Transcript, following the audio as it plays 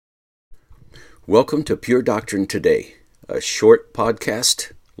Welcome to Pure Doctrine Today, a short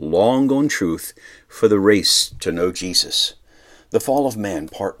podcast, long on truth for the race to know Jesus. The Fall of Man,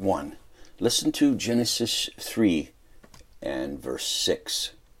 Part 1. Listen to Genesis 3 and verse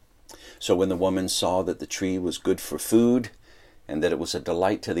 6. So when the woman saw that the tree was good for food, and that it was a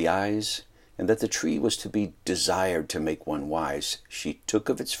delight to the eyes, and that the tree was to be desired to make one wise, she took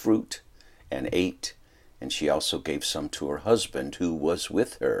of its fruit and ate, and she also gave some to her husband who was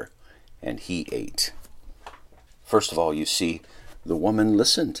with her, and he ate. First of all, you see, the woman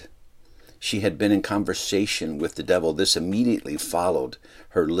listened. She had been in conversation with the devil. This immediately followed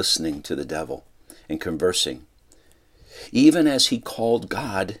her listening to the devil and conversing. Even as he called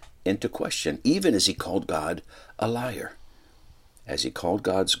God into question, even as he called God a liar, as he called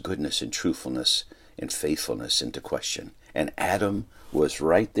God's goodness and truthfulness and faithfulness into question. And Adam was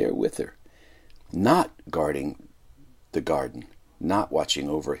right there with her, not guarding the garden, not watching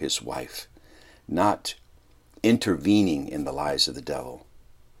over his wife, not intervening in the lies of the devil.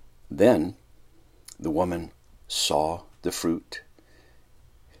 Then the woman saw the fruit.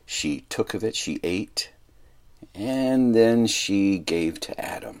 She took of it, she ate, and then she gave to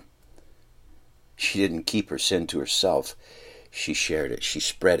Adam. She didn't keep her sin to herself. She shared it, she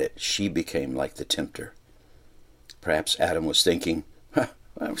spread it, she became like the tempter. Perhaps Adam was thinking,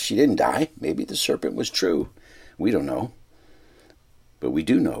 well, she didn't die. Maybe the serpent was true. We don't know. But we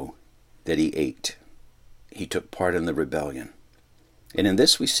do know that he ate. He took part in the rebellion. And in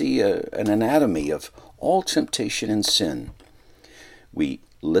this we see an anatomy of all temptation and sin. We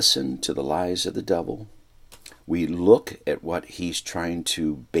listen to the lies of the devil. We look at what he's trying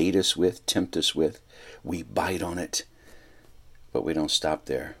to bait us with, tempt us with. We bite on it. But we don't stop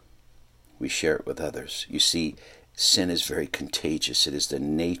there. We share it with others. You see, sin is very contagious. It is the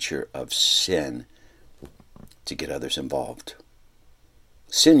nature of sin to get others involved.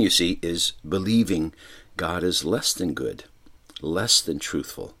 Sin, you see, is believing God is less than good, less than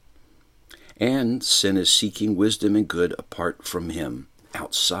truthful. And sin is seeking wisdom and good apart from him,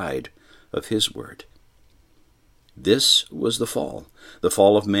 outside of his word. This was the fall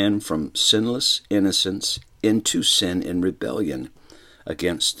of man from sinless innocence into sin and rebellion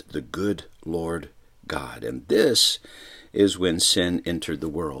against the good Lord God. And this is when sin entered the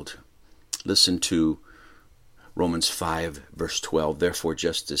world. Listen to Romans 5, verse 12, therefore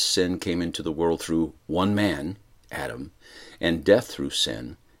just as sin came into the world through one man, Adam, and death through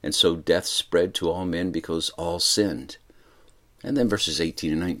sin, and so death spread to all men because all sinned. And then verses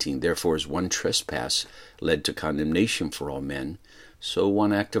 18 and 19, therefore as one trespass led to condemnation for all men, so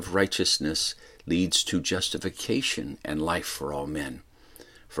one act of righteousness leads to justification and life for all men.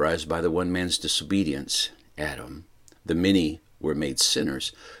 For as by the one man's disobedience, Adam, the many were made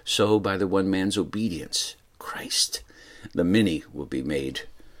sinners, so by the one man's obedience, Christ, the many will be made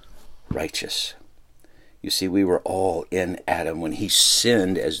righteous. You see, we were all in Adam when he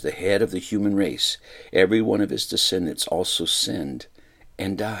sinned as the head of the human race. Every one of his descendants also sinned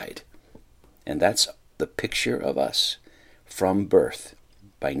and died. And that's the picture of us from birth,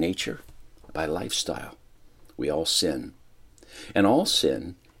 by nature, by lifestyle. We all sin. And all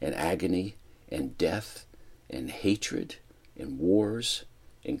sin and agony and death and hatred and wars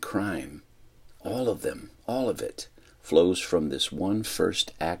and crime, all of them, all of it, flows from this one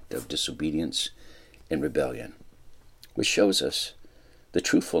first act of disobedience and rebellion, which shows us the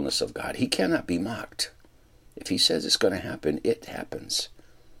truthfulness of God. He cannot be mocked. If he says it's going to happen, it happens.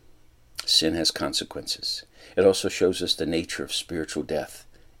 Sin has consequences. It also shows us the nature of spiritual death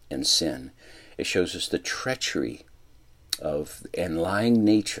and sin. It shows us the treachery of and lying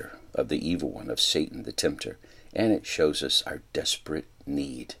nature of the evil one, of Satan, the tempter. And it shows us our desperate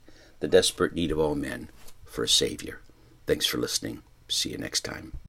need, the desperate need of all men for a Savior. Thanks for listening. See you next time.